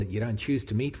that you don't choose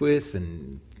to meet with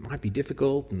and might be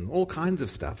difficult and all kinds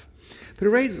of stuff. But it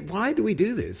raises, why do we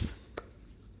do this?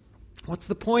 What's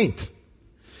the point?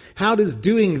 How does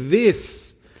doing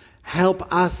this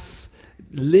help us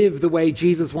live the way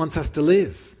Jesus wants us to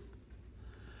live?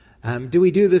 Do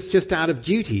we do this just out of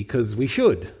duty because we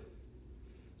should?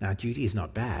 Now, duty is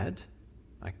not bad.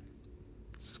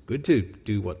 It's good to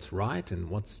do what's right and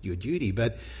what's your duty,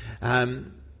 but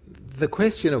the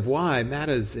question of why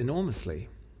matters enormously.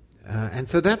 And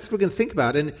so that's what we're going to think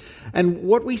about. And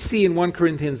what we see in 1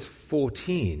 Corinthians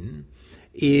 14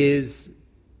 is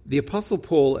the Apostle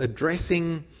Paul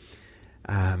addressing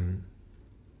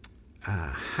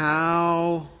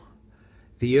how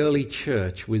the early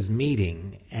church was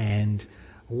meeting and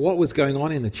what was going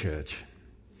on in the church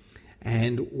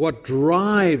and what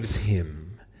drives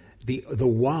him, the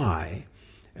why.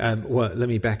 Well, let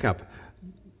me back up.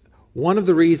 One of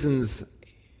the reasons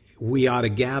we are to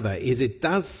gather is it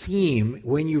does seem,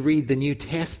 when you read the New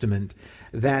Testament,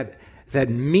 that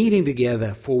meeting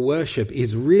together for worship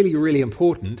is really, really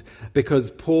important because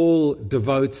Paul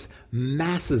devotes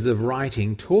masses of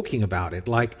writing talking about it.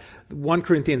 Like 1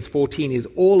 Corinthians 14 is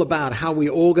all about how we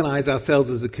organize ourselves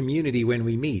as a community when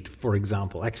we meet, for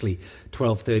example. Actually,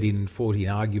 12, 13, and 14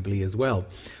 arguably as well.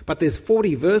 But there's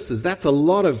 40 verses. That's a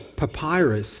lot of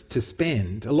papyrus to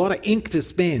spend, a lot of ink to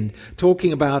spend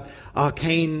talking about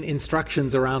arcane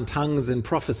instructions around tongues and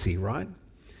prophecy, right?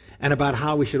 And about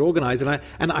how we should organize. And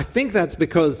I think that's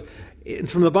because,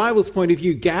 from the Bible's point of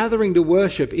view, gathering to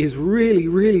worship is really,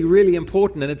 really, really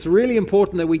important. And it's really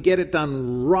important that we get it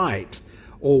done right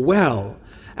or well.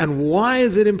 And why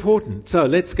is it important? So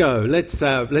let's go. Let's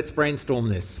brainstorm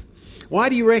this. Why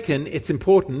do you reckon it's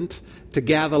important to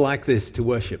gather like this to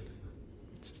worship?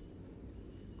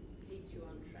 Keeps you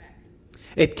on track.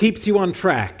 It keeps you on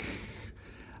track.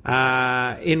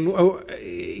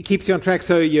 It keeps you on track,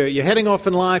 so you're heading off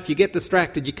in life, you get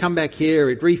distracted, you come back here,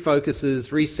 it refocuses,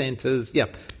 recenters.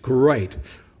 Yep, great.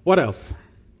 What else?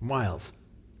 Miles.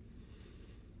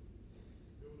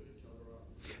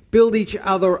 Build each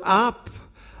other up.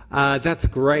 That's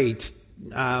great.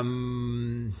 How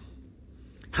do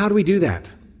we do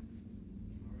that?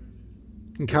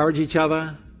 Encourage each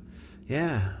other?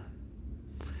 Yeah.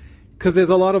 Because there's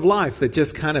a lot of life that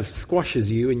just kind of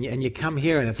squashes you, and you come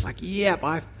here and it's like, yep,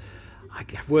 I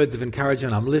get words of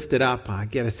encouragement, I'm lifted up, I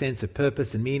get a sense of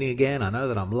purpose and meaning again, I know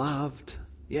that I'm loved.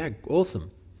 Yeah, awesome.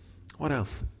 What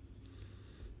else?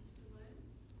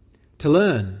 To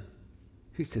learn.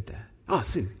 Who said that? Oh,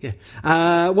 Sue, yeah.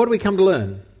 What do we come to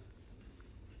learn?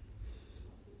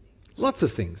 Lots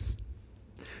of things.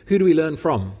 Who do we learn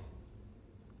from?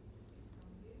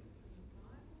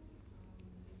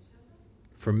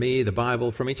 From me, the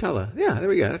Bible, from each other. Yeah, there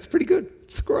we go. That's pretty good.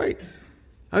 It's great.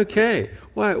 Okay.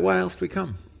 Why else do we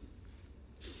come?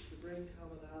 To bring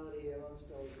commonality amongst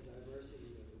all the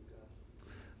diversity that we've got.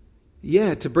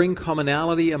 Yeah, to bring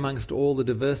commonality amongst all the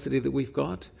diversity that we've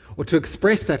got. Or to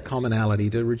express that commonality,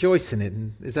 to rejoice in it.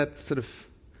 And is that sort of,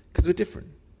 because we're different?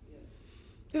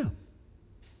 Yeah.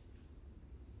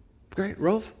 Great.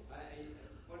 Rolf?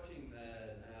 Watching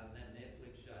that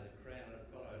Netflix show, The Crown,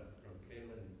 I've got from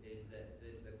Keelan, is that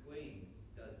the Queen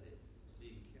does this.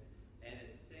 And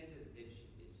it centers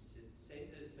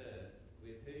her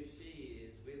with who she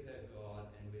is, with her God,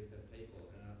 and with her people.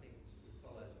 And I think it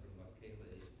follows from what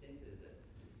Keelan is, centers us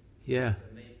Yeah. to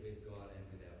meet with God and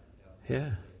with our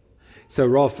Yeah. people. So,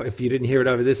 Rolf, if you didn't hear it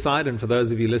over this side, and for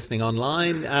those of you listening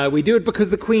online, we do it because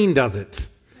the Queen does it.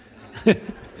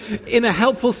 In a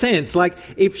helpful sense, like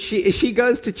if she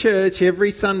goes to church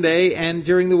every Sunday and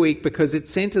during the week because it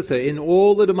centers her in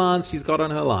all the demands she's got on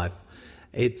her life.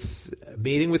 It's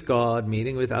meeting with God,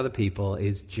 meeting with other people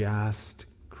is just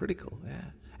critical. Yeah.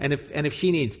 And if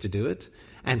she needs to do it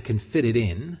and can fit it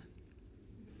in,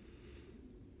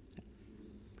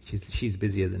 she's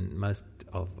busier than most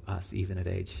of us, even at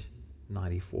age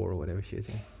 94 or whatever she is.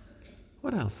 Yeah.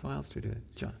 What else? Why else do we do it,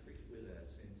 John?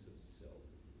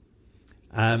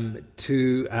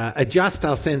 To adjust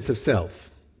our sense of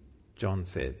self, John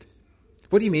said.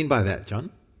 What do you mean by that, John?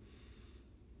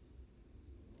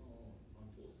 I'm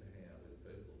forced to hang out with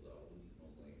people that I wouldn't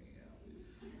normally hang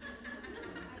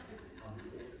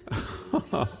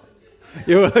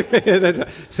out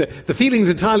with. The feeling's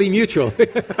entirely mutual. I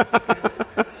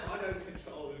don't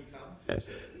control who comes to church.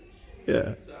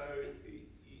 Yeah. So you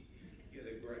get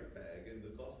a great bag, and the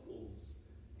Gospels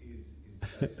is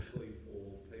basically for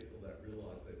people that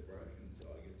realise they're broken. So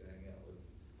I get to hang out with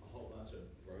a whole bunch of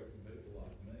broken people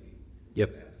like me. Yep.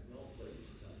 That's not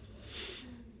pleasant sometimes.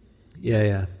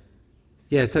 Yeah.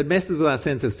 Yeah, so it messes with our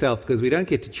sense of self because we don't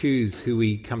get to choose who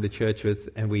we come to church with,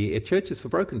 and church is for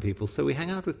broken people, so we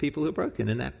hang out with people who are broken,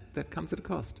 and that comes at a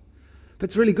cost. But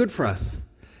it's really good for us.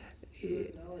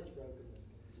 Acknowledge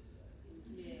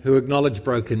brokenness. Who acknowledge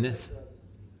brokenness.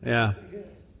 Yeah.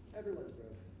 Everyone's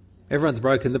broken. Everyone's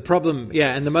broken. The problem,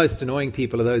 and the most annoying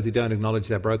people are those who don't acknowledge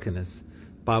their brokenness.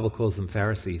 The Bible calls them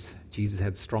Pharisees. Jesus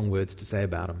had strong words to say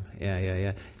about them.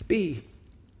 Yeah.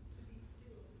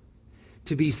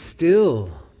 To be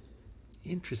still.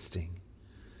 Interesting.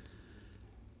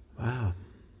 Wow.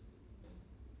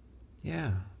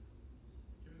 Yeah.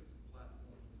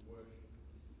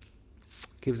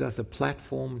 Gives us a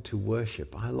platform to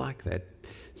worship. I like that.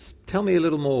 Tell me a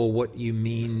little more what you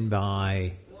mean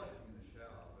by...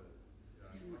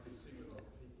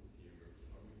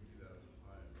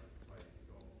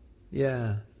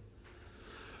 Yeah.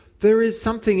 There is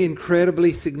something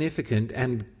incredibly significant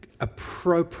and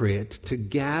appropriate to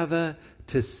gather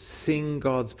to sing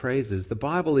God's praises. The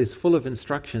Bible is full of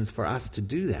instructions for us to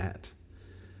do that.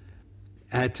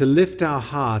 To lift our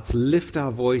hearts, lift our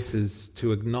voices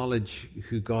to acknowledge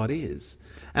who God is.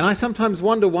 And I sometimes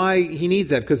wonder why he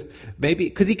needs that, because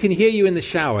he can hear you in the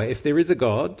shower. If there is a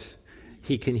God,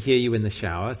 he can hear you in the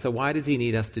shower. So why does he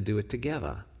need us to do it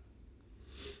together?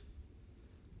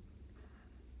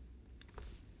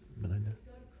 Melinda?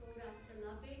 God called us to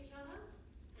love each other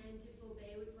and to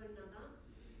forbear with one another.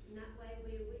 And that way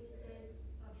we're witnesses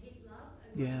of his love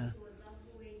and Yeah. towards us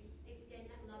when we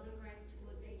extend that love and grace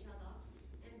towards each other.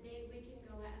 And then we can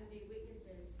go out and be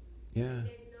witnesses. Yeah.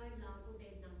 There's no love or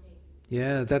there's nothing.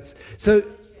 Yeah, that's... So, No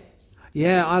church.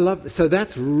 yeah, I love... So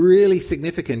that's really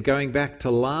significant. Going back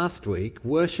to last week,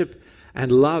 worship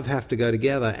and love have to go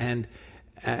together. And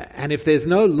if there's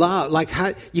no love...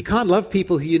 you can't love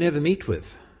people who you never meet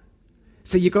with.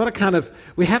 So you've got to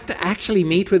we have to actually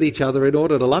meet with each other in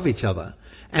order to love each other.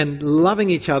 And loving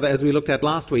each other, as we looked at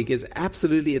last week, is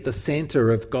absolutely at the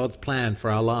center of God's plan for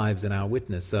our lives and our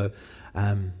witness. So,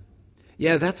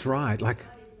 that's right. Like,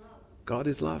 God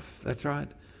is love. That's right.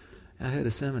 I heard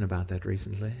a sermon about that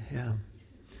recently.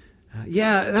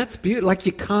 Yeah. That's beautiful. Like,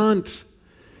 you can't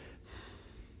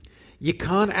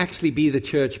actually be the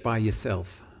church by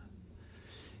yourself.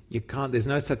 You can't. There's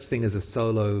no such thing as a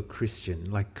solo Christian,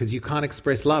 because you can't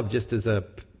express love just as a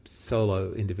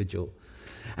solo individual.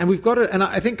 And we've got to. And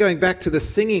I think going back to the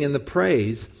singing and the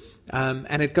praise,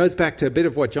 and it goes back to a bit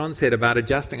of what John said about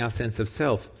adjusting our sense of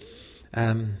self.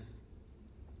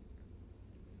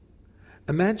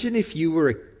 Imagine if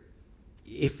your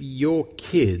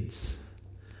kids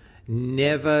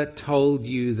never told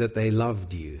you that they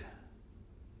loved you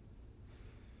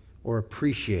or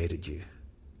appreciated you.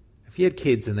 If you had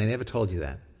kids and they never told you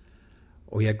that,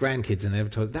 or you had grandkids and they never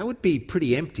told you, that would be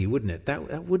pretty empty, wouldn't it?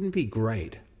 That wouldn't be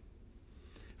great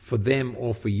for them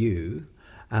or for you.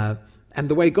 And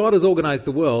the way God has organized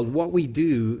the world, what we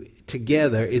do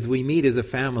together is we meet as a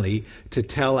family to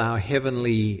tell our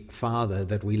Heavenly Father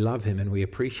that we love Him and we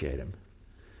appreciate Him.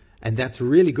 And that's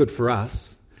really good for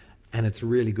us, and it's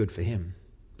really good for Him.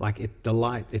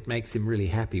 It makes Him really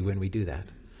happy when we do that.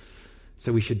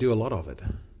 So we should do a lot of it.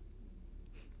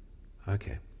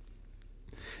 Okay.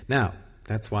 Now,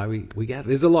 that's why we gather.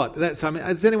 There's a lot.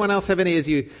 Does anyone else have any as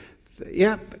you...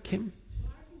 Yeah, Kim? I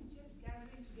think just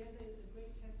gathering together is a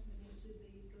great testimony to the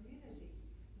community.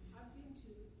 I've been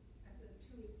to, as a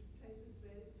tourist, places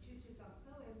where churches are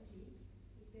so empty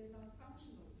that they're not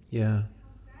functional. Yeah.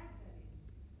 How sad that is.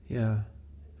 Yeah.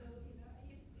 So, if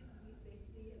they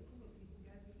see a group of people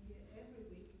gathering here every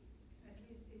week, at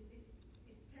least it's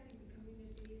telling the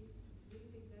community we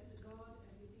think there's a God and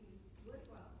we think it's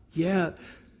worthwhile. Yeah.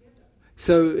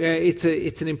 So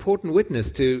it's an important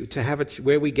witness to have it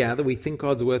where we gather. We think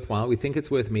God's worthwhile. We think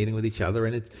it's worth meeting with each other,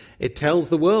 and it tells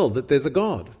the world that there's a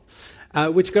God.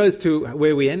 Which goes to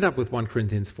where we end up with 1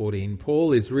 Corinthians 14.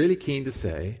 Paul is really keen to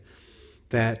say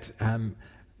that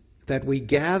we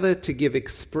gather to give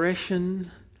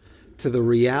expression to the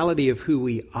reality of who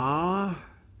we are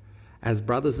as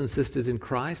brothers and sisters in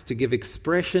Christ, to give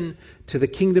expression to the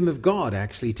kingdom of God,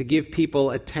 actually, to give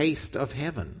people a taste of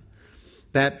heaven.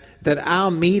 That our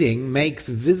meeting makes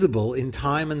visible in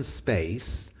time and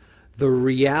space the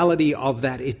reality of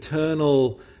that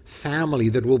eternal family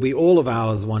that will be all of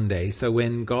ours one day. So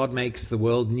when God makes the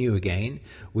world new again,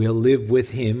 we'll live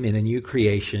with Him in a new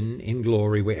creation, in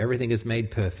glory, where everything is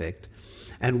made perfect.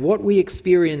 And what we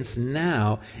experience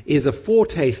now is a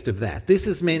foretaste of that. This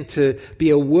is meant to be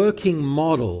a working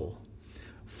model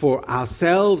for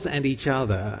ourselves and each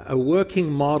other, a working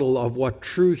model of what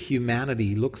true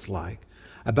humanity looks like,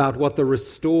 about what the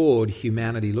restored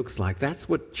humanity looks like. That's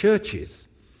what church is.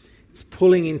 It's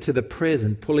pulling into the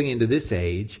present, pulling into this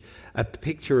age, a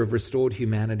picture of restored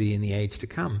humanity in the age to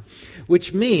come.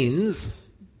 Which means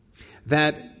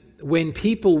that when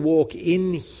people walk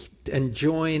in and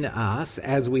join us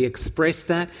as we express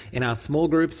that in our small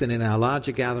groups and in our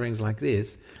larger gatherings like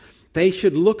this, they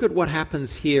should look at what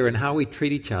happens here and how we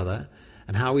treat each other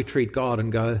and how we treat God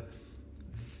and go,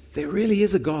 there really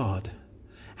is a God.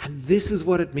 And this is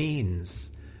what it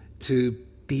means to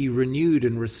be renewed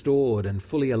and restored and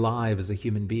fully alive as a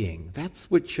human being. That's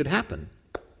what should happen.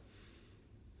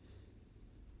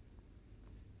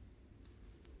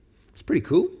 It's pretty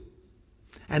cool.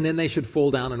 And then they should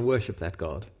fall down and worship that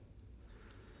God.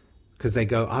 Because they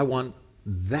go, I want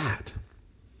that.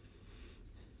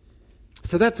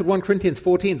 So that's what 1 Corinthians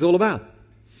 14 is all about.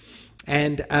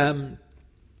 And I'm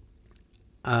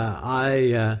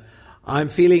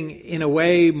feeling, in a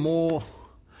way, more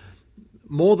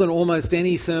than almost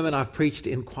any sermon I've preached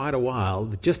in quite a while,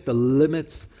 just the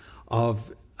limits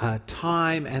of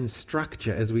time and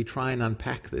structure as we try and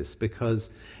unpack this, because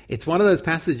it's one of those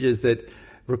passages that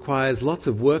requires lots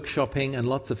of workshopping and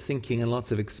lots of thinking and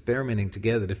lots of experimenting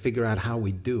together to figure out how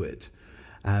we do it.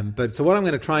 So what I'm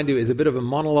going to try and do is a bit of a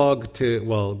monologue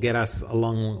to, get us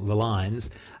along the lines,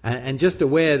 and just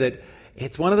aware that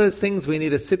it's one of those things we need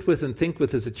to sit with and think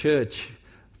with as a church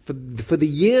for the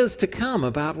years to come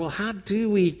about, how do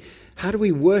we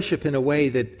worship in a way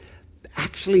that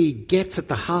actually gets at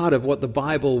the heart of what the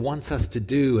Bible wants us to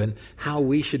do and how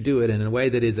we should do it in a way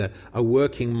that is a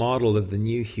working model of the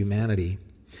new humanity.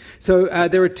 So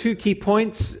there are two key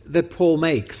points that Paul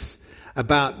makes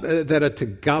about that are to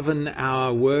govern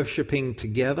our worshipping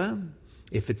together,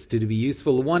 if it's to be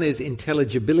useful. One is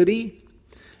intelligibility,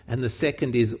 and the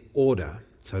second is order.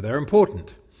 So they're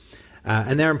important.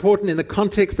 And they're important in the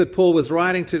context that Paul was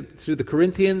writing to the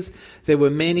Corinthians. There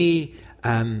were many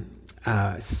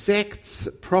sects,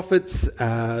 prophets,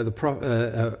 and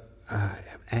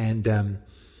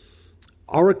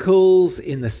oracles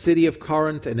in the city of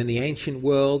Corinth and in the ancient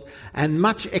world, and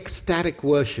much ecstatic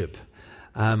worship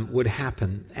would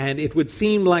happen. And it would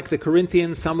seem like the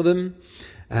Corinthians, some of them,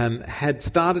 had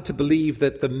started to believe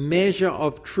that the measure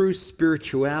of true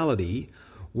spirituality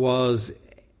was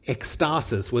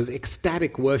ecstasis, was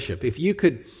ecstatic worship. If you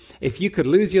could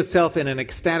lose yourself in an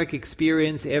ecstatic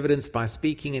experience evidenced by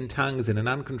speaking in tongues in an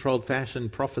uncontrolled fashion,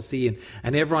 prophecy,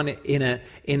 and everyone in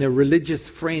a religious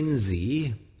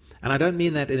frenzy, and I don't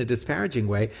mean that in a disparaging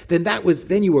way,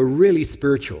 then you were really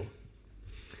spiritual.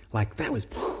 Like that was...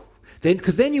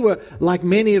 Because then you were like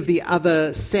many of the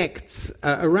other sects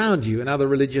around you and other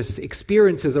religious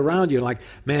experiences around you. Like,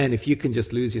 man, if you can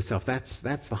just lose yourself, that's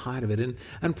the height of it.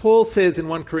 And Paul says in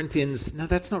 1 Corinthians, no,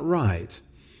 that's not right.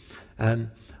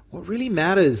 What really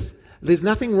matters, there's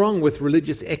nothing wrong with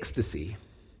religious ecstasy.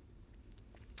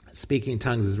 Speaking in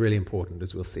tongues is really important,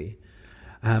 as we'll see.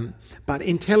 But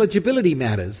intelligibility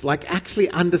matters, like actually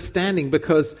understanding,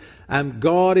 because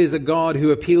God is a God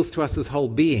who appeals to us as whole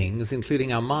beings,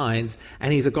 including our minds,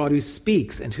 and He's a God who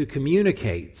speaks and who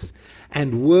communicates.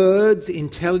 And words,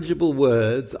 intelligible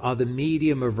words, are the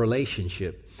medium of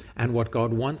relationship. And what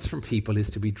God wants from people is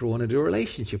to be drawn into a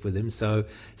relationship with Him. So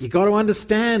you got to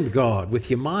understand God with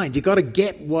your mind. You got to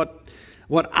get what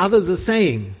others are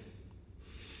saying.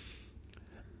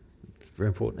 It's very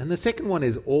important. And the second one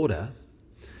is order.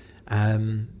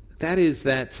 That is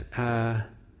that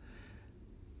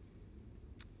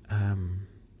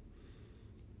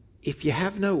if you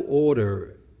have no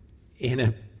order in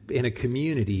a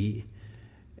community,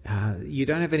 you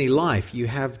don't have any life. You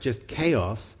have just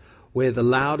chaos, where the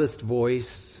loudest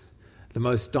voice, the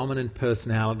most dominant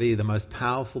personality, the most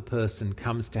powerful person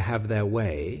comes to have their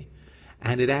way,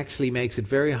 and it actually makes it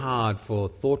very hard for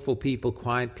thoughtful people,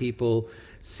 quiet people,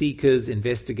 seekers,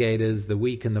 investigators, the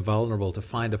weak and the vulnerable to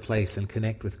find a place and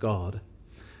connect with God.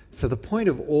 So the point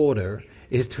of order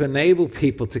is to enable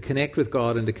people to connect with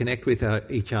God and to connect with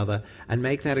each other and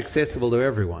make that accessible to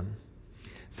everyone.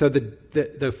 So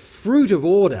the fruit of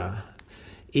order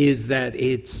is that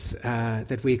it's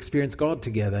that we experience God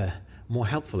together more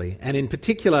helpfully. And in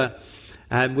particular,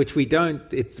 which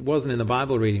it wasn't in the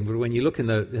Bible reading, but when you look in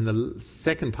the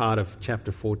second part of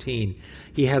chapter 14,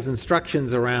 he has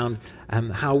instructions around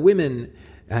how women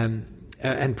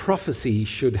and prophecy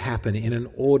should happen in an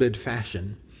ordered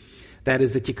fashion. That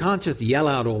is, that you can't just yell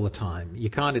out all the time.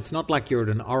 It's not like you're at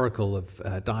an oracle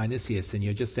of Dionysius and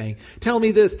you're just saying, tell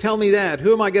me this, tell me that,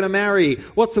 who am I going to marry,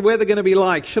 what's the weather going to be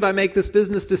like, should I make this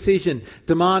business decision,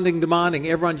 demanding,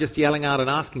 everyone just yelling out and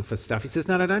asking for stuff. He says,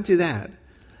 no, don't do that.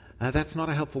 That's not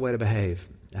a helpful way to behave.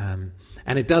 And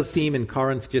it does seem in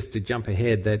Corinth, just to jump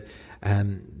ahead, that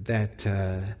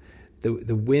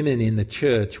the women in the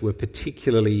church were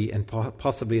particularly, and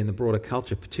possibly in the broader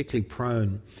culture, particularly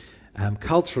prone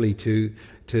culturally to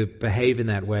behave in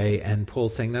that way. And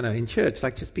Paul's saying, no, in church,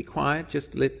 like, just be quiet,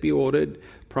 just let be ordered,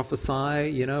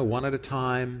 prophesy, one at a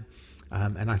time.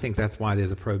 And I think that's why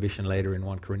there's a prohibition later in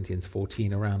 1 Corinthians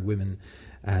 14 around women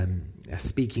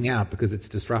speaking out, because it's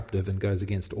disruptive and goes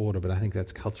against order, but I think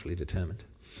that's culturally determined.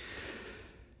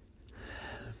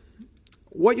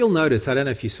 What you'll notice, I don't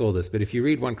know if you saw this, but if you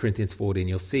read 1 Corinthians 14,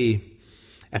 you'll see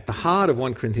at the heart of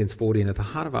 1 Corinthians 14, at the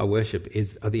heart of our worship,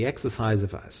 are the exercise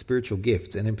of our spiritual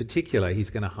gifts. And in particular, he's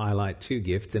going to highlight 2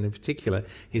 gifts, and in particular,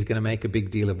 he's going to make a big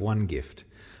deal of 1 gift.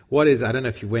 What is, I don't know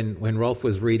if you, when Rolf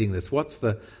was reading this, what's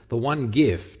the one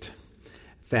gift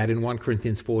that in 1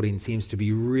 Corinthians 14 seems to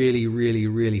be really, really,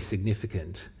 really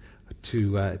significant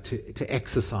to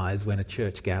exercise when a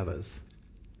church gathers?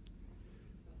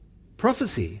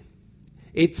 Prophecy.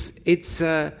 It's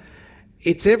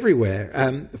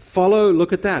everywhere.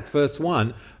 Look at that, verse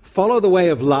 1. Follow the way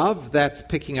of love. That's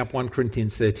picking up 1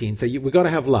 Corinthians 13. So we've got to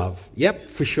have love. Yep,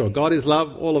 for sure. God is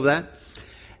love, all of that.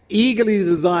 Eagerly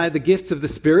desire the gifts of the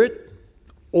Spirit.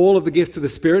 All of the gifts of the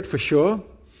Spirit, for sure.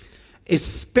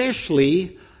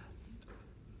 Especially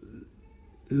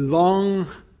long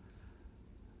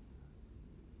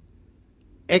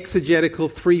exegetical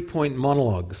 3-point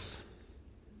monologues.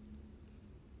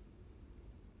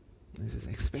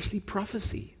 Especially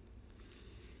prophecy.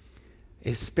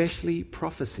 Especially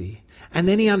prophecy. And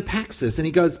then he unpacks this and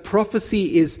he goes,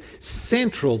 prophecy is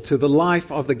central to the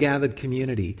life of the gathered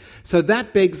community. So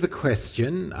that begs the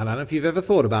question, I don't know if you've ever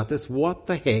thought about this, what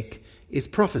the heck is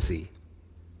prophecy?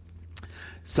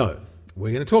 So,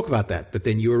 we're going to talk about that, but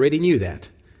then you already knew that.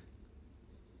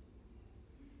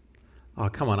 Oh,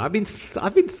 come on, I've been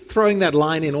throwing that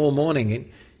line in all morning, and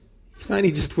you've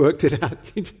only just worked it out.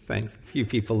 Thanks. A few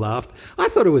people laughed. I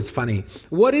thought it was funny.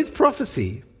 What is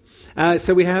prophecy?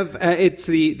 So we have, it's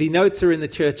the notes are in the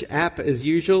church app as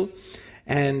usual,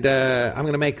 and I'm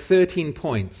going to make 13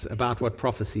 points about what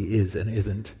prophecy is and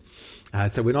isn't.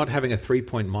 So we're not having a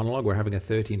 3-point monologue, we're having a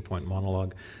 13-point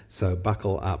monologue. So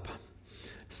buckle up,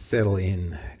 settle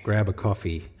in, grab a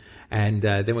coffee, and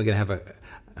then we're going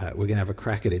to have a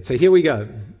crack at it. So here we go.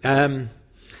 And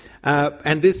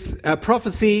this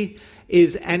prophecy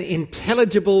is an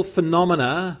intelligible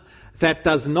phenomena that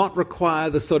does not require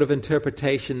the sort of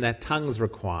interpretation that tongues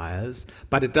requires,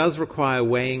 but it does require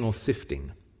weighing or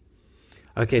sifting.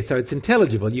 Okay, so it's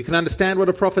intelligible. You can understand what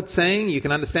a prophet's saying, you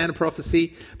can understand a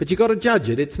prophecy, but you've got to judge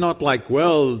it. It's not like,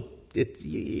 well,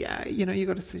 you've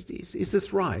got to say, is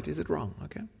this right? Is it wrong?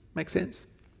 Okay, makes sense.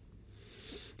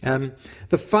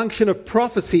 The function of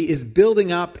prophecy is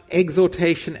building up,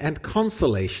 exhortation, and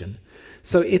consolation.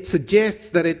 So it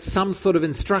suggests that it's some sort of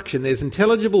instruction. There's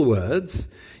intelligible words.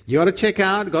 You got to check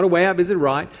out, got to weigh up, is it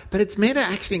right? But it's meant to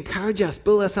actually encourage us,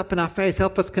 build us up in our faith,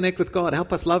 help us connect with God,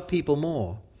 help us love people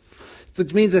more. So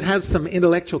it means it has some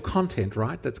intellectual content,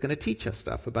 right, that's going to teach us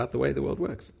stuff about the way the world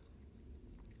works.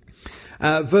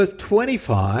 Verse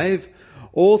 25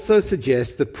 also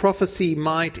suggests that prophecy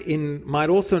might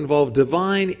also involve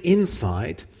divine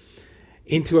insight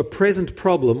into a present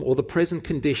problem or the present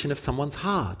condition of someone's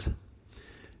heart.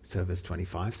 So verse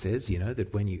 25 says, that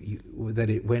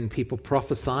when people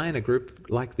prophesy in a group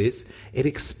like this, it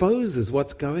exposes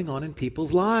what's going on in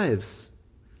people's lives.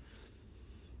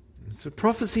 That's what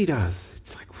prophecy does.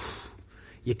 It's like,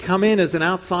 you come in as an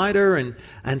outsider,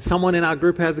 and someone in our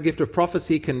group has the gift of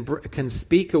prophecy, can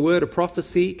speak a word of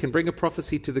prophecy, can bring a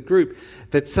prophecy to the group,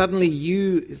 that suddenly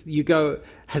you go,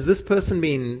 has this person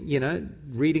been,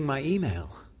 reading my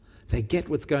email? They get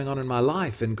what's going on in my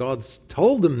life, and God's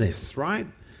told them this, right?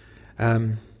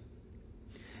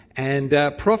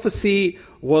 Prophecy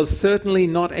was certainly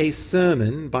not a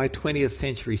sermon by 20th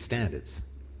century standards.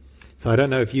 So I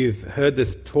don't know if you've heard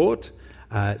this taught.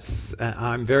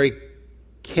 I'm very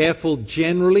careful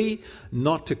generally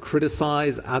not to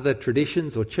criticize other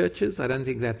traditions or churches. I don't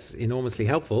think that's enormously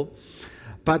helpful.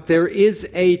 But there is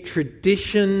a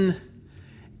tradition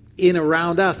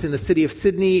around us in the city of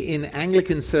Sydney, in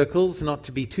Anglican circles, not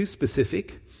to be too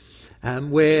specific,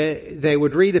 where they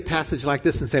would read a passage like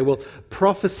this and say, well,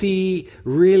 prophecy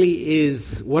really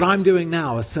is what I'm doing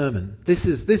now, a sermon. This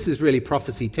is really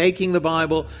prophecy, taking the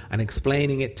Bible and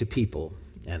explaining it to people.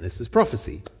 And this is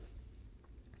prophecy.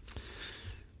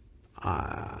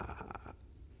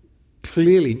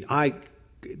 Clearly,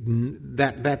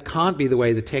 that can't be the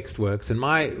way the text works. And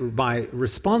my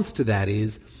response to that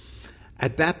is,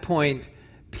 at that point,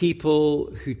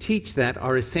 people who teach that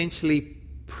are essentially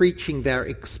preaching their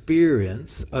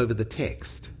experience over the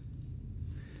text.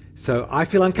 So I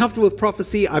feel uncomfortable with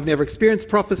prophecy. I've never experienced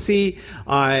prophecy.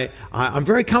 I'm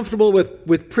very comfortable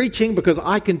with preaching because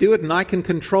I can do it and I can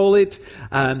control it.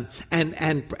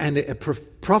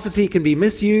 Prophecy can be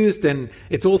misused and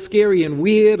it's all scary and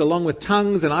weird along with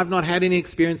tongues, and I've not had any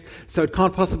experience. So it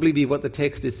can't possibly be what the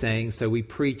text is saying. So we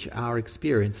preach our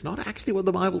experience, not actually what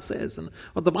the Bible says. And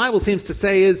what the Bible seems to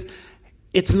say is,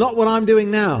 it's not what I'm doing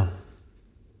now.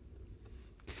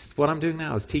 What I'm doing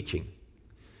now is teaching.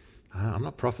 I'm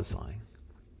not prophesying.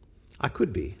 I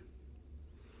could be.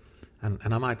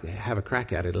 And I might have a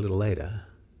crack at it a little later.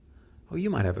 Or you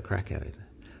might have a crack at it.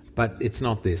 But it's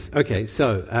not this. Okay,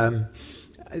 so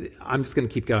I'm just going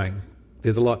to keep going.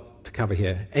 There's a lot to cover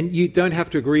here. And you don't have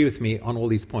to agree with me on all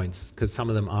these points, because some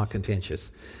of them are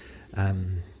contentious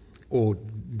or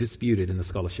disputed in the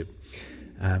scholarship.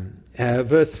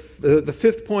 The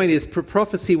fifth point is,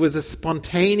 prophecy was a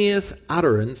spontaneous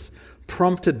utterance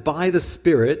prompted by the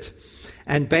Spirit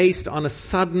and based on a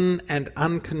sudden and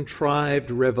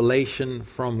uncontrived revelation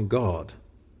from God.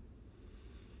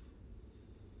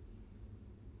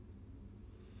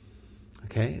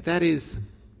 Okay, that is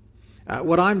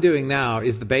what I'm doing now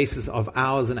is the basis of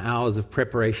hours and hours of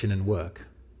preparation and work.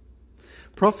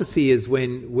 Prophecy is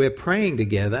when we're praying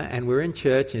together and we're in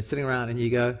church and you're sitting around and you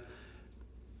go,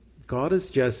 God has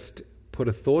just put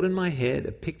a thought in my head,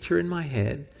 a picture in my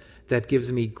head that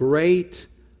gives me great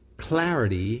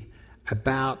clarity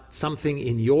about something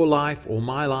in your life or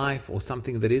my life or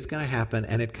something that is going to happen,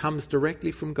 and it comes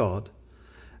directly from God.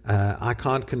 I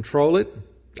can't control it.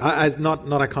 I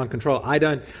can't control. I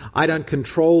don't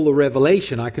control the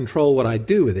revelation. I control what I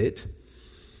do with it,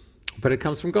 but it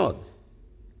comes from God.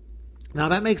 Now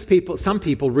that makes some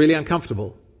people really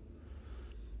uncomfortable.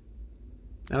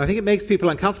 And I think it makes people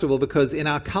uncomfortable because in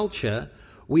our culture,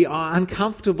 we are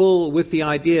uncomfortable with the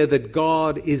idea that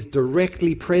God is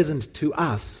directly present to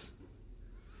us.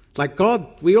 Like God,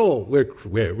 we're all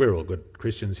good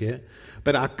Christians here,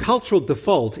 but our cultural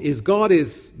default is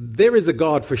there is a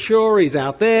God for sure, He's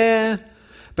out there,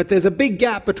 but there's a big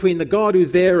gap between the God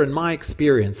who's there and my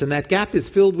experience, and that gap is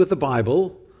filled with the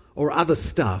Bible or other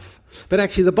stuff. But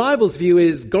actually the Bible's view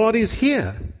is God is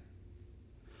here.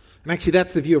 And actually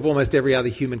that's the view of almost every other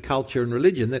human culture and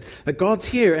religion, that God's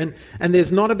here and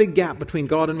there's not a big gap between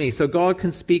God and me. So God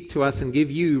can speak to us and give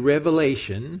you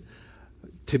revelation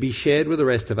to be shared with the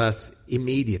rest of us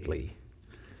immediately.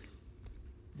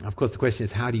 Of course, the question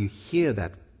is, how do you hear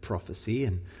that prophecy?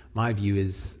 And my view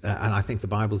is, and I think the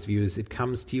Bible's view is, it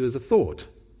comes to you as a thought.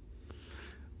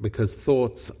 Because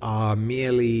thoughts are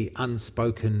merely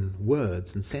unspoken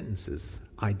words and sentences,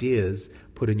 ideas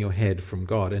put in your head from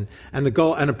God. And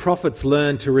the prophets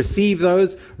learn to receive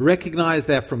those, recognize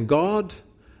they're from God,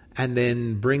 and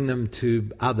then bring them to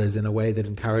others in a way that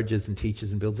encourages and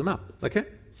teaches and builds them up. Okay?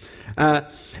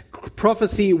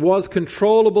 Prophecy was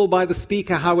controllable by the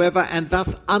speaker, however, and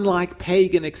thus unlike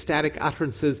pagan ecstatic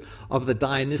utterances of the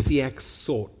Dionysiac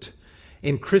sort.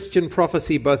 In Christian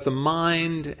prophecy, both the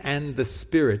mind and the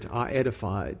spirit are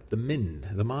edified. The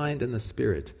mind and the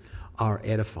spirit are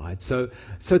edified. So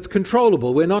it's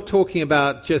controllable. We're not talking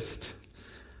about just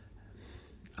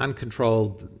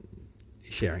uncontrolled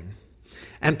sharing.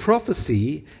 And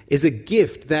prophecy is a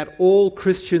gift that all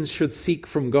Christians should seek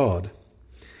from God,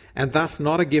 and thus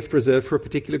not a gift reserved for a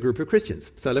particular group of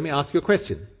Christians. So let me ask you a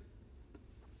question.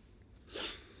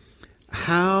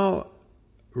 How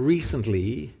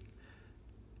recently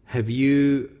have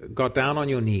you got down on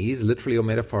your knees, literally or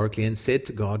metaphorically, and said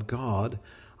to God, God,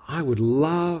 I would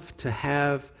love to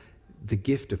have the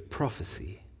gift of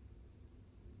prophecy?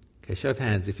 Okay, show of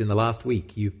hands if in the last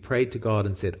week you've prayed to God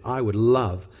and said, I would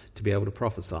love to be able to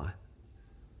prophesy.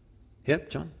 Yep,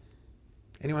 John?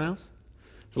 Anyone else?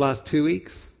 The last 2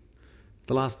 weeks?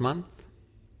 The last month?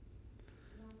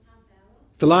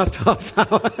 The last half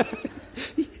hour?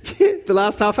 Yeah, the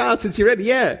last half hour since you read it.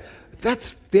 Yeah,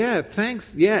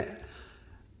 thanks. Yeah.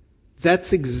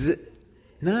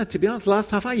 No, to be honest, the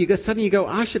last half hour, suddenly you go,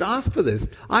 I should ask for this.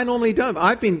 I normally don't.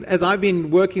 As I've been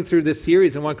working through this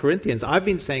series in 1 Corinthians, I've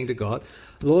been saying to God,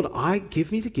 Lord,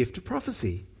 give me the gift of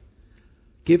prophecy.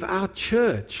 Give our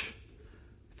church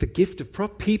the gift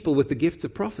of people with the gifts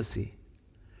of prophecy.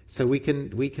 So we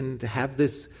can have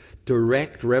this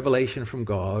direct revelation from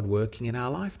God working in our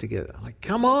life together. Like,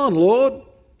 come on, Lord.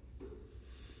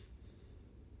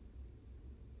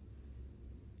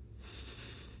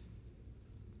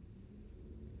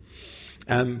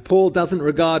 Paul doesn't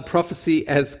regard prophecy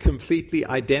as completely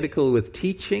identical with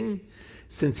teaching,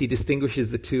 since he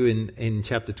distinguishes the two in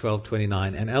chapter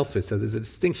 12:29 and elsewhere. So there's a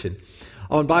distinction.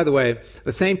 Oh, and by the way,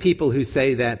 the same people who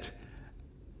say that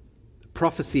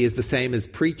prophecy is the same as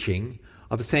preaching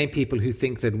are the same people who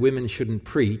think that women shouldn't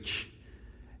preach,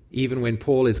 even when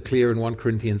Paul is clear in 1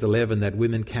 Corinthians 11 that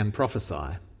women can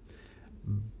prophesy.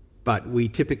 But we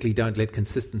typically don't let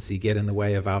consistency get in the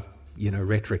way of our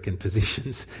rhetoric and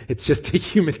positions. It's just a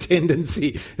human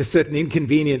tendency. There's certain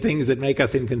inconvenient things that make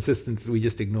us inconsistent that we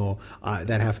just ignore.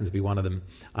 That happens to be one of them.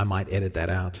 I might edit that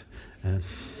out.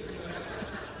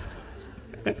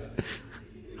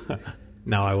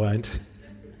 No, I won't.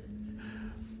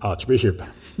 Archbishop.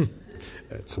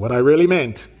 That's what I really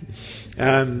meant.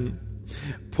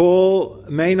 Paul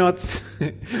may not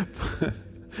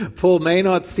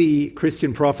see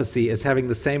Christian prophecy as having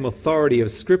the same authority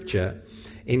of Scripture,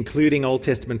 including Old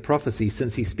Testament prophecy,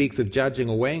 since he speaks of judging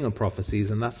or weighing on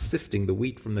prophecies and thus sifting the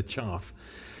wheat from the chaff.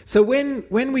 So when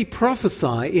we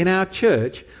prophesy in our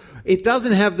church, it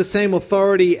doesn't have the same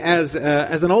authority as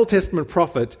an Old Testament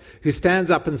prophet who stands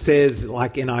up and says,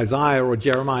 like in Isaiah or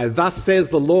Jeremiah, "Thus says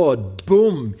the Lord,"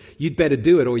 boom, you'd better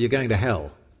do it or you're going to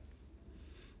hell.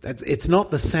 It's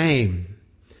not the same.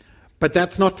 But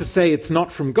that's not to say it's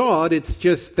not from God. It's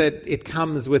just that it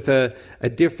comes with a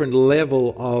different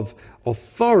level of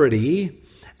authority,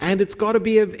 and it's got to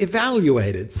be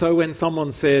evaluated. So when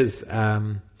someone says,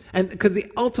 and because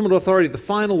the ultimate authority, the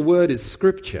final word is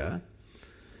Scripture,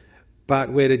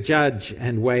 but we're to judge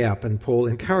and weigh up, and Paul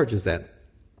encourages that.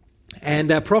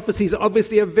 And prophecy is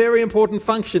obviously a very important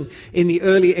function in the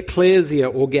early ecclesia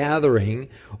or gathering,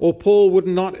 or Paul would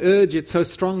not urge it so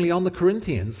strongly on the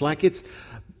Corinthians.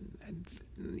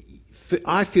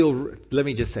 I feel, let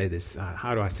me just say this,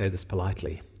 how do I say this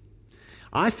politely?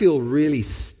 I feel really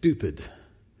stupid.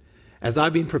 As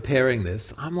I've been preparing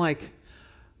this, I'm like,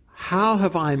 how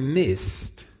have I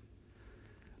missed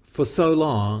for so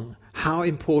long how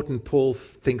important Paul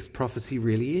thinks prophecy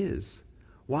really is?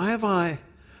 Why have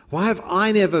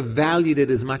I never valued it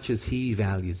as much as he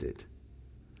values it?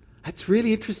 That's a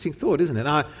really interesting thought, isn't it?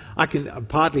 I can,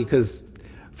 partly because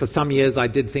for some years I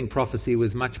did think prophecy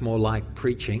was much more like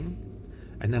preaching.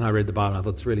 And then I read the Bible and I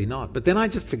thought it's really not. But then I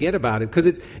just forget about it because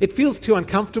it feels too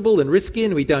uncomfortable and risky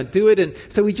and we don't do it. And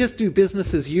so we just do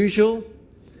business as usual,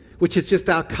 which is just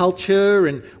our culture,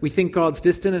 and we think God's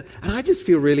distant. And I just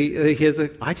feel really,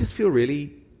 I just feel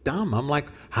really dumb. I'm like,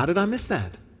 how did I miss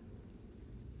that?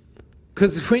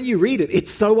 Because when you read it,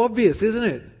 it's so obvious, isn't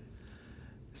it?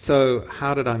 So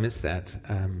how did I miss that?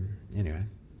 Anyway.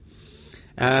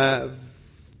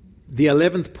 The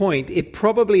 11th point, it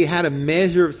probably had a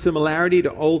measure of similarity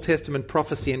to Old Testament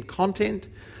prophecy and content,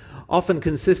 often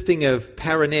consisting of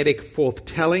paranetic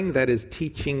forthtelling, that is,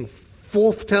 teaching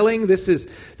forthtelling. This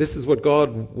is what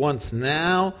God wants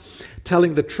now,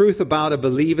 telling the truth about a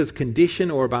believer's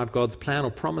condition or about God's plan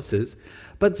or promises,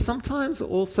 but sometimes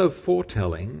also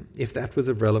foretelling, if that was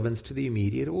of relevance to the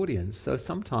immediate audience. So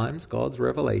sometimes God's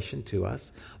revelation to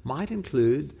us might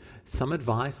include some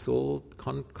advice or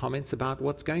comments about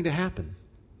what's going to happen.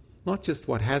 Not just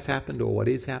what has happened or what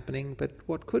is happening, but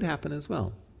what could happen as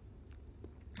well.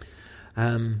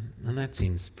 And that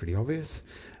seems pretty obvious.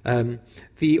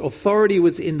 The authority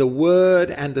was in the word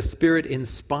and the Spirit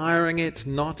inspiring it,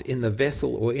 not in the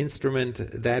vessel or instrument,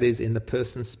 that is, in the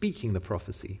person speaking the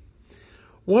prophecy.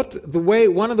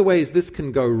 One of the ways this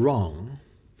can go wrong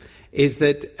is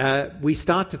that we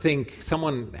start to think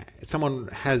someone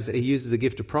uses the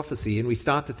gift of prophecy, and we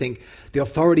start to think the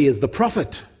authority is the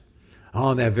prophet.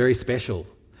 Oh, they're very special.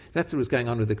 That's what was going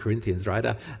on with the Corinthians,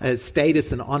 right? A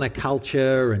status and honor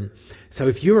culture. And so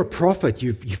if you're a prophet,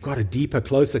 you've got a deeper,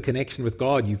 closer connection with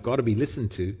God. You've got to be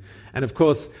listened to. And of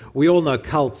course, we all know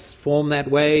cults form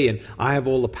that way. And I have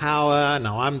all the power.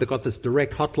 Now I've got this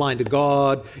direct hotline to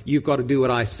God. You've got to do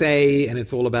what I say. And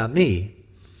it's all about me.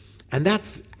 And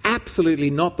that's absolutely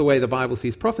not the way the Bible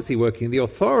sees prophecy working. The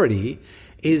authority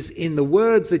is in the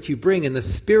words that you bring, in the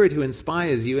Spirit who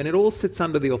inspires you, and it all sits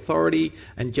under the authority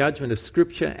and judgment of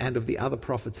Scripture and of the other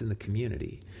prophets in the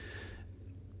community.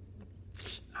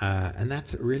 And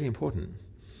that's really important.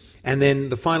 And then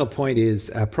the final point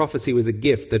is prophecy was a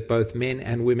gift that both men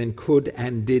and women could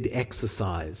and did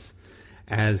exercise,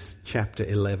 as chapter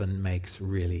 11 makes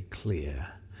really clear.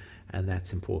 And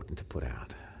that's important to put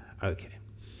out. Okay.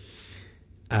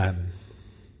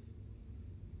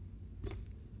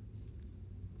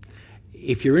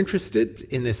 If you're interested,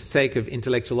 in the sake of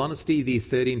intellectual honesty, these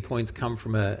 13 points come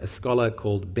from a scholar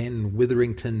called Ben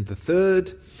Witherington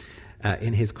III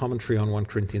in his commentary on 1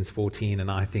 Corinthians 14, and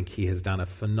I think he has done a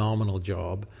phenomenal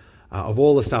job of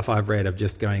all the stuff I've read of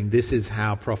just going, this is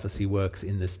how prophecy works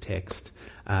in this text.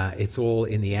 It's all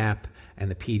in the app,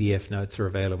 and the PDF notes are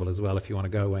available as well if you want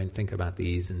to go away and think about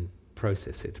these and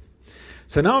process it.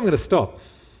 So now I'm going to stop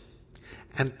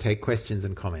and take questions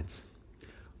and comments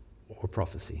or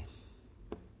prophecy.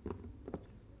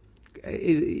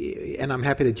 and I'm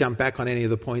happy to jump back on any of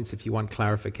the points if you want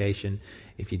clarification,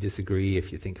 if you disagree,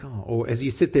 if you think, or as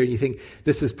you sit there and you think,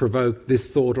 this has provoked this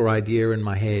thought or idea in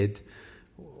my head,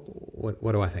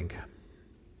 what do I think?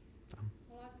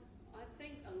 Well, I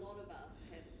think a lot of us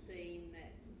have seen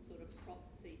that sort of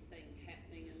prophecy thing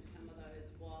happening in some of those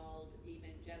wild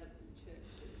evangelical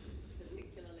churches,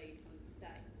 particularly from the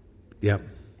States. Yep.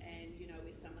 And,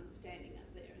 where someone's standing up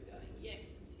there and going, yes,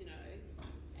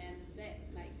 and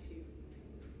that makes you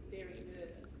very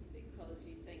nervous because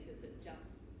you think, it's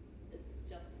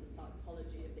just the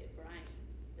psychology of their brain.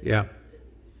 Yeah.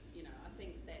 I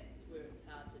think that's where it's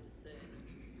hard to discern.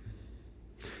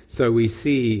 So we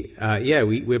see,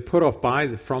 we're put off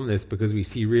from this because we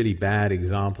see really bad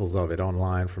examples of it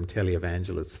online from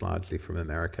televangelists, largely from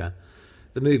America.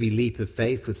 The movie Leap of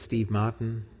Faith with Steve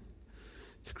Martin,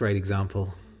 it's a great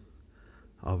example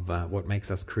of what makes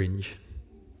us cringe.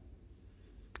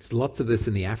 There's lots of this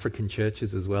in the African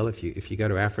churches as well. If you go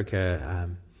to Africa,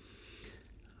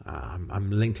 I'm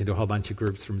linked into a whole bunch of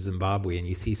groups from Zimbabwe, and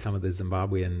you see some of the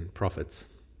Zimbabwean prophets,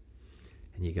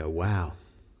 and you go, wow,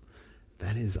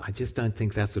 I just don't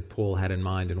think that's what Paul had in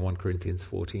mind in 1 Corinthians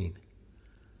 14.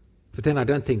 But then I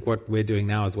don't think what we're doing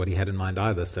now is what he had in mind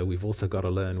either, so we've also got to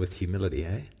learn with humility,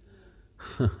 eh?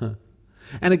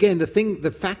 And again, the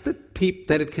fact that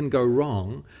it can go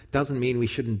wrong doesn't mean we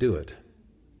shouldn't do it.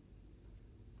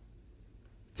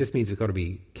 It just means we've got to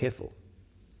be careful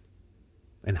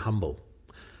and humble.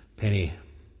 Penny. It's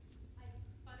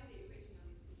funny that you're preaching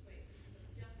on this week because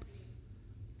I've just finished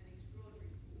an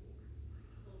extraordinary book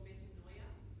called Metanoia,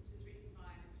 which is written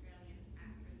by an Australian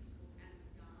actress called Anna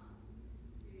McGahn,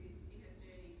 who's in her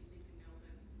 30s, she lives in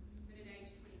Melbourne. But at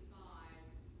age 25,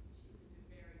 she lived a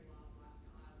very wild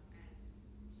lifestyle, and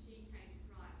she came to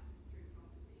Christ through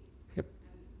prophecy. Yep.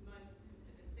 And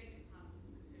the second part of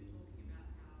the book is her talking about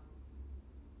how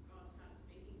God started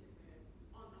speaking to her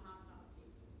on behalf of other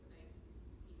people. She started saying,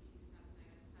 I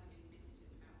started getting messages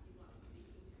about people I was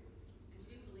speaking to, and she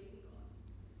didn't believe in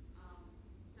God.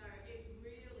 So it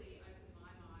really opened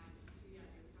my mind to the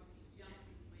idea of prophecy just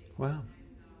this week. Wow.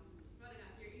 And so I don't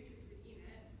know if you're interested in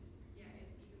it. Yeah,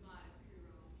 you can buy it at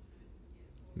Koorong,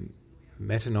 and it's called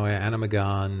Metanoia. Metanoia, Anna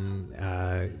McGahn.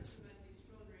 It's the most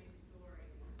extraordinary story.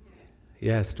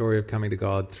 Yeah, story of coming to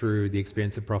God through the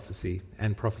experience of prophecy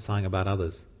and prophesying about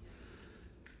others.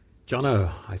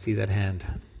 Jono, I see that hand.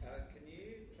 Can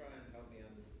you try and help me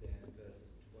understand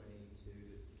verses 22 to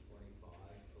 25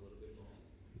 a little bit more?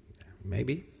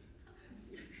 Maybe.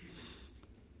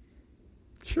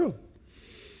 Sure.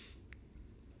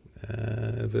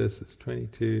 Verses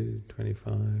 22,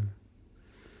 25.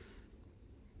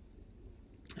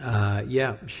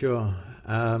 Yeah, sure.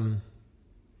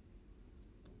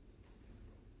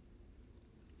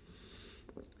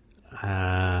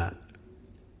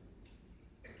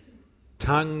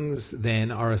 Tongues,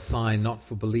 then, are a sign not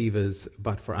for believers,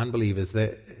 but for unbelievers.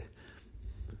 This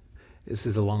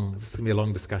is going to be a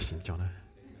long discussion, Jono.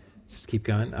 Just keep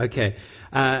going. Okay.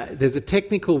 There's a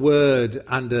technical word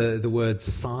under the word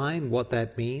sign, what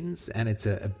that means, and it's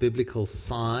a biblical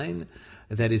sign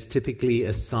that is typically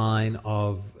a sign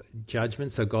of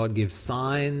judgment. So God gives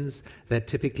signs that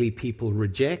typically people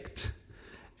reject.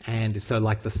 And so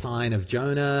like the sign of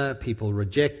Jonah, people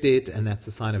reject it, and that's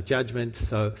a sign of judgment.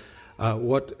 So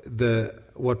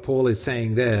what Paul is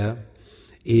saying there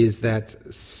is that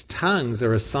tongues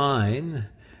are a sign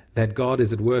that God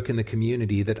is at work in the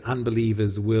community that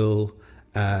unbelievers will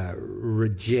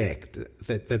reject,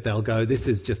 that they'll go, this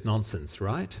is just nonsense,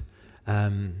 right?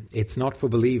 It's not for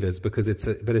believers but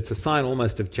it's a sign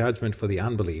almost of judgment for the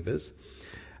unbelievers.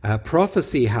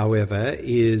 Prophecy, however,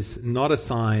 is not a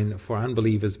sign for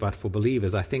unbelievers but for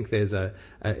believers. I think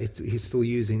he's still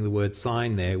using the word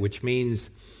sign there, which means,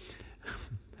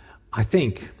 I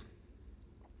think,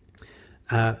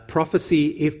 prophecy,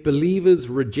 if believers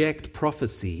reject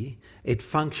prophecy, it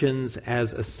functions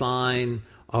as a sign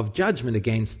of judgment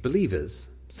against believers.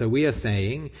 So we are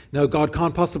saying, no, God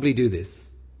can't possibly do this.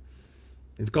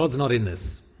 God's not in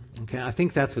this. Okay, I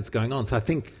think that's what's going on. So I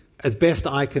think, as best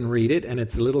I can read it, and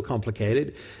it's a little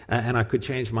complicated, and I could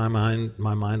change my mind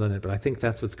on it, but I think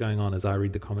that's what's going on as I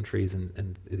read the commentaries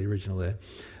and the original there.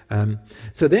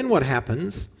 So then what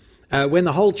happens when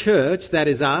the whole church, that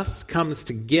is us, comes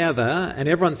together and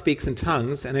everyone speaks in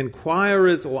tongues and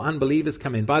inquirers or unbelievers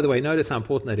come in? By the way, notice how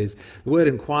important that is. The word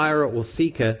inquirer or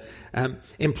seeker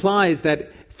implies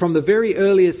that from the very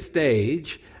earliest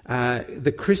stage,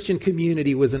 the Christian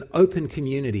community was an open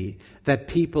community, that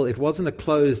people, it wasn't a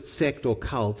closed sect or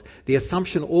cult. The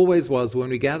assumption always was when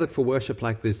we gathered for worship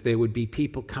like this, there would be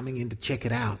people coming in to check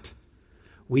it out.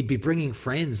 We'd be bringing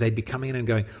friends. They'd be coming in and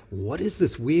going, what is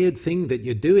this weird thing that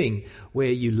you're doing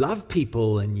where you love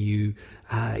people and you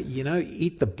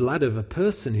eat the blood of a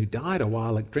person who died a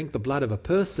while, like drink the blood of a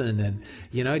person, and,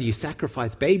 you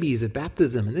sacrifice babies at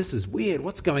baptism, and this is weird.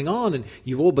 What's going on? And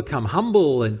you've all become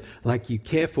humble and like you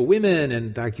care for women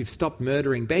and like you've stopped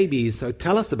murdering babies. So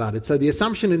tell us about it. So the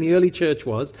assumption in the early church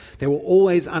was there were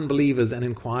always unbelievers and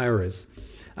inquirers,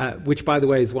 which, by the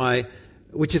way,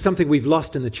 which is something we've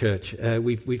lost in the church.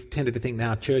 We've tended to think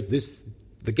now, church,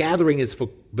 the gathering is for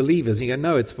believers. And you go,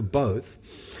 no, it's for both.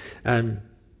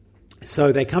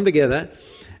 So they come together,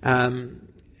 and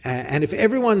if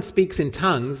everyone speaks in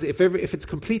tongues, if it's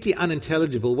completely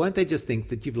unintelligible, won't they just think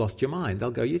that you've lost your mind?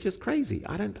 They'll go, you're just crazy.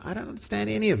 I don't understand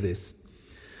any of this.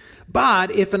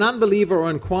 But if an unbeliever or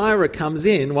inquirer comes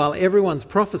in while everyone's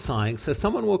prophesying, so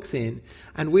someone walks in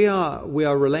and we are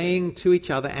relaying to each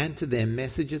other and to them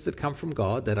messages that come from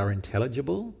God that are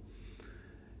intelligible,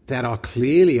 that are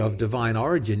clearly of divine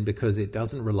origin because it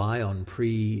doesn't rely on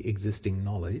pre-existing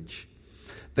knowledge.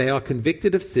 They are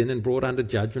convicted of sin and brought under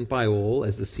judgment by all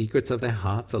as the secrets of their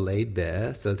hearts are laid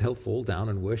bare, so they'll fall down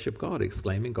and worship God,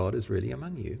 exclaiming, God is really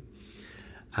among you.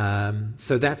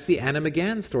 So that's the Anna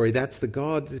McGann story. That's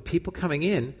the people coming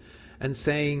in and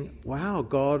saying, wow,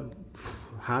 God,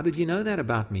 how did you know that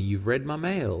about me? You've read my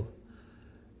mail.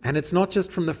 And it's not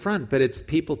just from the front, but it's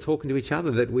people talking to each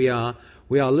other, that we are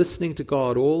listening to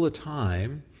God all the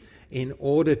time in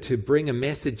order to bring a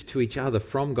message to each other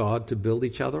from God to build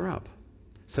each other up.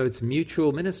 So it's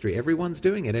mutual ministry. Everyone's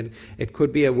doing it. And it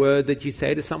could be a word that you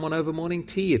say to someone over morning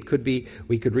tea. It could be,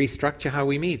 we could restructure how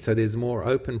we meet. So there's more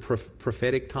open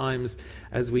prophetic times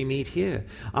as we meet here.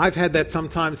 I've had that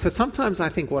sometimes. So sometimes I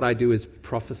think what I do is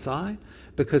prophesy,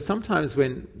 because sometimes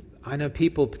when I know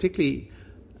people, particularly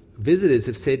visitors,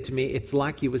 have said to me, it's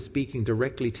like you were speaking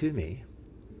directly to me.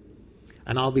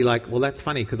 And I'll be like, well, that's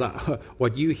funny, because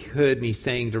what you heard me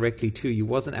saying directly to you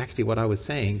wasn't actually what I was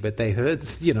saying, but they heard,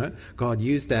 God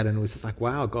used that, and it was just like,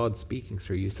 wow, God's speaking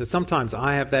through you. So sometimes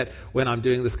I have that when I'm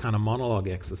doing this kind of monologue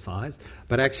exercise,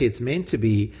 but actually it's meant to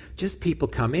be just people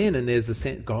come in and there's a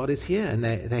sense God is here, and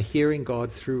they're hearing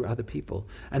God through other people.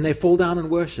 And they fall down and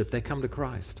worship. They come to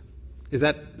Christ. Is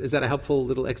that a helpful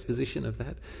little exposition of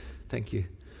that? Thank you.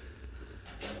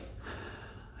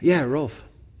 Yeah, Rolf.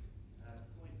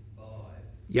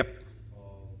 Yep.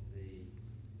 Of the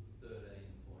 13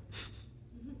 points.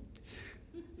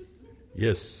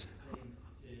 Yes.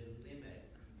 To limit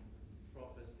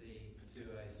prophecy to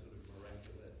a sort of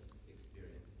miraculous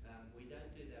experience. We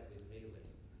don't do that with healing.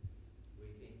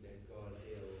 We think that God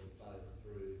heals both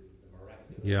through the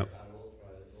miraculous, but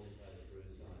also through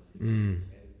science,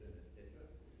 medicine, etc.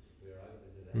 We're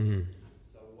open to that.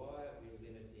 So why are we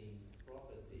limiting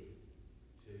prophecy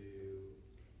to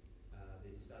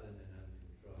this sudden and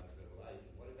uncontrived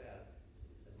revelation? What about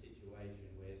a situation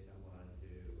where someone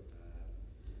who is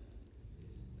apparently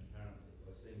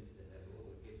or seems to have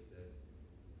all the gifts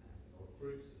or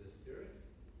fruits of the Spirit,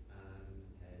 has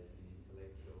an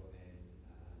intellectual and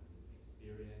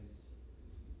experience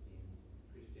in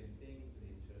Christian things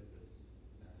and interprets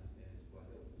and is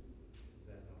quite helpful? Is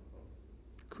that not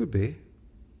prophecy? Could be.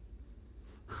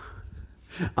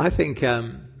 I think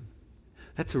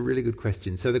that's a really good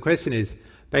question. So the question is,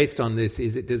 based on this,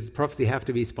 does prophecy have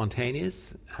to be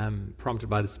spontaneous, prompted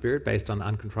by the Spirit, based on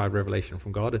uncontrived revelation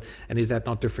from God? And is that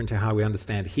not different to how we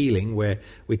understand healing, where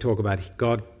we talk about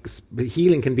God?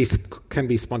 Healing can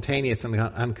be spontaneous and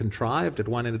uncontrived at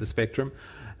one end of the spectrum,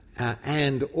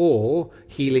 and or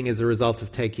healing is a result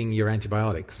of taking your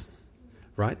antibiotics,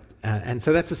 right? And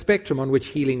so that's a spectrum on which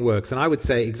healing works. And I would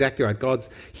say exactly right.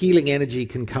 God's healing energy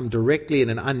can come directly in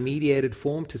an unmediated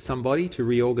form to somebody to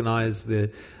reorganize the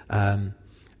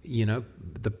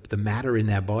matter in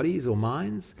their bodies or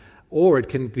minds, or it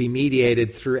can be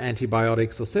mediated through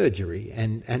antibiotics or surgery.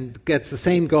 And that's the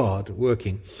same God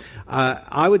working.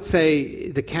 I would say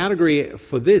the category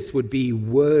for this would be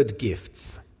word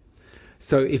gifts.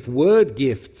 So if word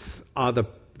gifts are the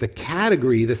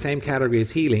category, the same category as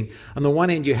healing, on the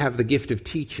one end you have the gift of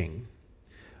teaching,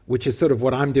 which is sort of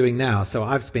what I'm doing now. So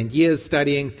I've spent years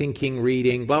studying, thinking,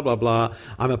 reading, blah, blah, blah.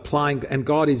 I'm applying, and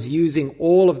God is using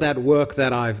all of that work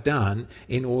that I've done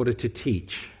in order to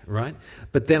teach, right?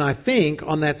 But then I think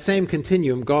on that same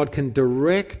continuum, God can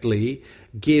directly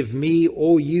give me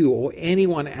or you or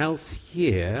anyone else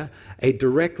here a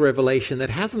direct revelation that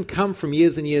hasn't come from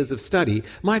years and years of study.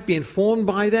 Might be informed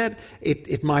by that.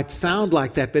 It might sound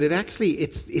like that, but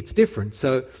it's different.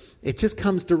 So it just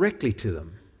comes directly to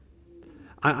them.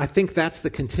 I think that's the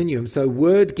continuum. So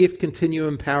word gift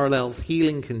continuum parallels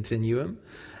healing continuum,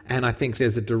 and I think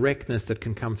there's a directness that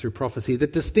can come through prophecy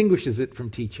that distinguishes it from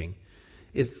teaching.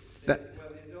 Is that... Well,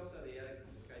 there's also the added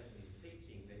complication in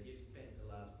teaching that you've spent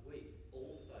the last week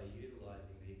also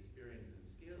utilising the experience and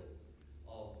skills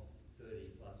of 30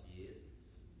 plus years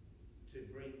to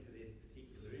bring to this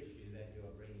particular issue that you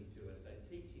are bringing to us. So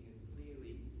teaching is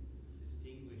clearly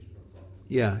distinguished from prophecy.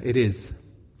 Yeah, it is.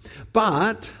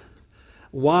 But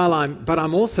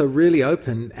I'm also really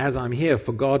open as I'm here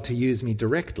for God to use me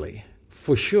directly,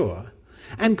 for sure.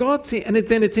 And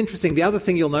then it's interesting. The other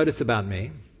thing you'll notice about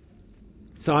me.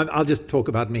 So I'll just talk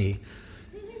about me.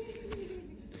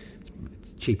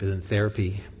 It's cheaper than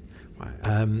therapy.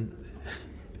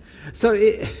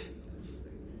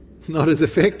 Not as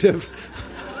effective.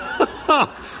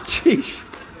 Jeez.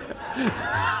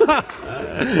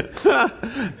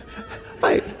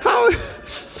 Hey,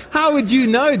 how would you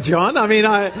know, John? I mean,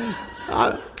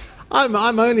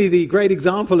 I'm only the great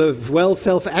example of well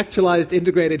self-actualized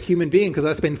integrated human being because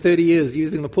I spent 30 years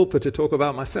using the pulpit to talk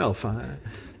about myself.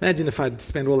 Imagine if I'd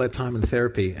spend all that time in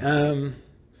therapy.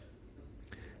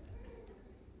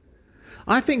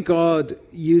 I think God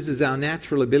uses our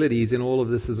natural abilities in all of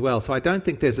this as well. So I don't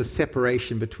think there's a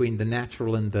separation between the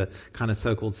natural and the kind of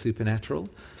so-called supernatural.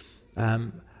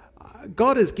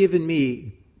 God has given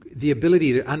me the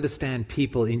ability to understand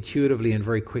people intuitively and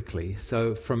very quickly.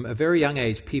 So from a very young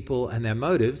age, people and their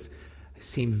motives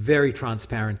seem very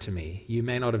transparent to me. You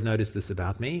may not have noticed this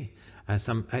about me.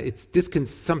 Some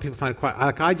people find it quite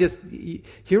like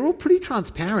you're all pretty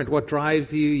transparent. What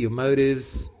drives you, your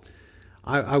motives.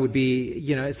 I would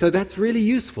be, so that's really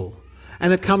useful.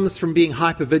 And it comes from being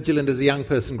hyper-vigilant as a young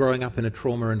person growing up in a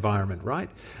trauma environment, right?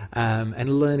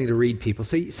 And learning to read people.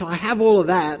 So I have all of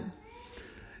that.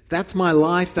 That's my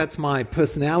life, that's my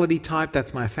personality type,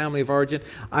 that's my family of origin.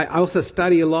 I also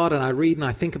study a lot and I read and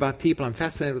I think about people. I'm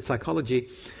fascinated with psychology.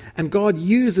 And God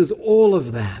uses all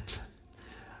of that.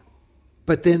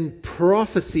 But then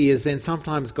prophecy is then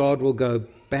sometimes God will go,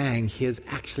 bang, here's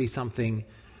actually something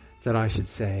that I should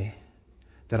say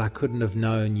that I couldn't have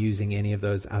known using any of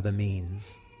those other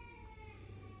means.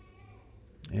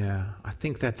 Yeah, I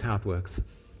think that's how it works.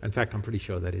 In fact, I'm pretty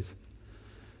sure that is.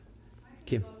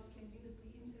 Kim?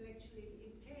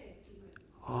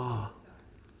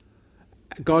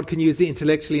 God can use the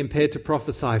intellectually impaired to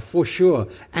prophesy, for sure,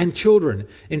 and children.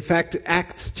 In fact,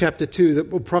 Acts chapter 2,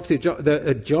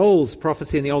 Joel's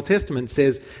prophecy in the Old Testament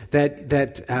says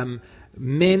that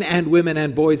men and women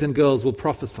and boys and girls will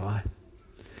prophesy.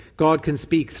 God can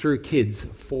speak through kids,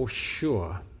 for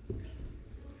sure.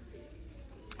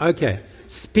 Okay,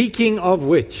 speaking of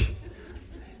which,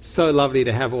 it's so lovely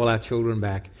to have all our children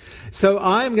back. So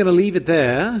I'm going to leave it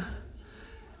there.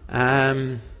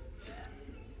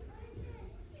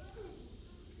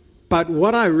 But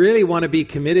what I really want to be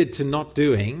committed to not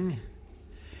doing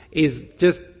is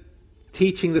just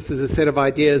teaching this as a set of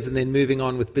ideas and then moving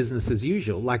on with business as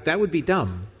usual. Like, that would be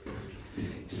dumb.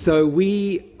 So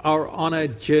we are on a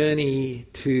journey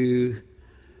to...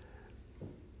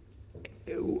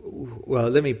 Well,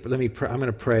 let me pray. I'm going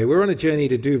to pray. We're on a journey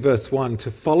to do verse 1,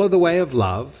 to follow the way of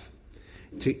love,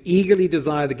 to eagerly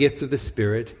desire the gifts of the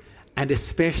Spirit, and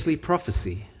especially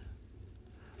prophecy.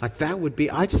 Like, that would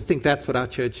be, I just think that's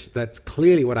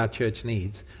clearly what our church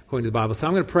needs, according to the Bible. So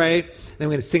I'm going to pray, then we're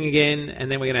going to sing again,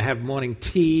 and then we're going to have morning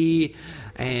tea,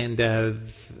 and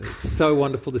it's so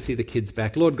wonderful to see the kids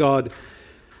back. Lord God,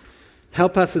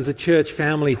 help us as a church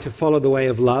family to follow the way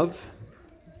of love.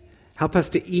 Help us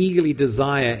to eagerly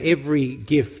desire every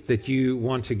gift that you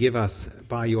want to give us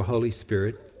by your Holy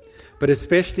Spirit. But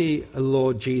especially,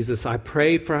 Lord Jesus, I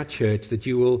pray for our church that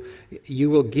you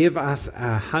will give us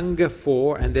a hunger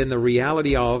for and then the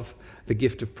reality of the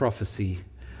gift of prophecy.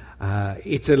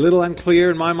 It's a little unclear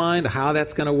in my mind how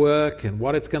that's going to work and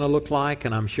what it's going to look like,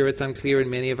 and I'm sure it's unclear in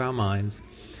many of our minds.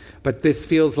 But this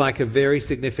feels like a very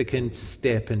significant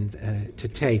step to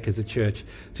take as a church,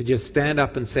 to just stand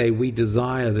up and say, we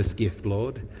desire this gift,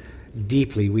 Lord.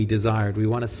 Deeply we desire it. We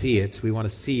want to see it. We want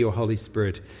to see your Holy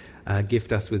Spirit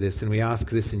gift us with this. And we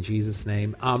ask this in Jesus'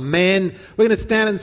 name. Amen. We're going to stand and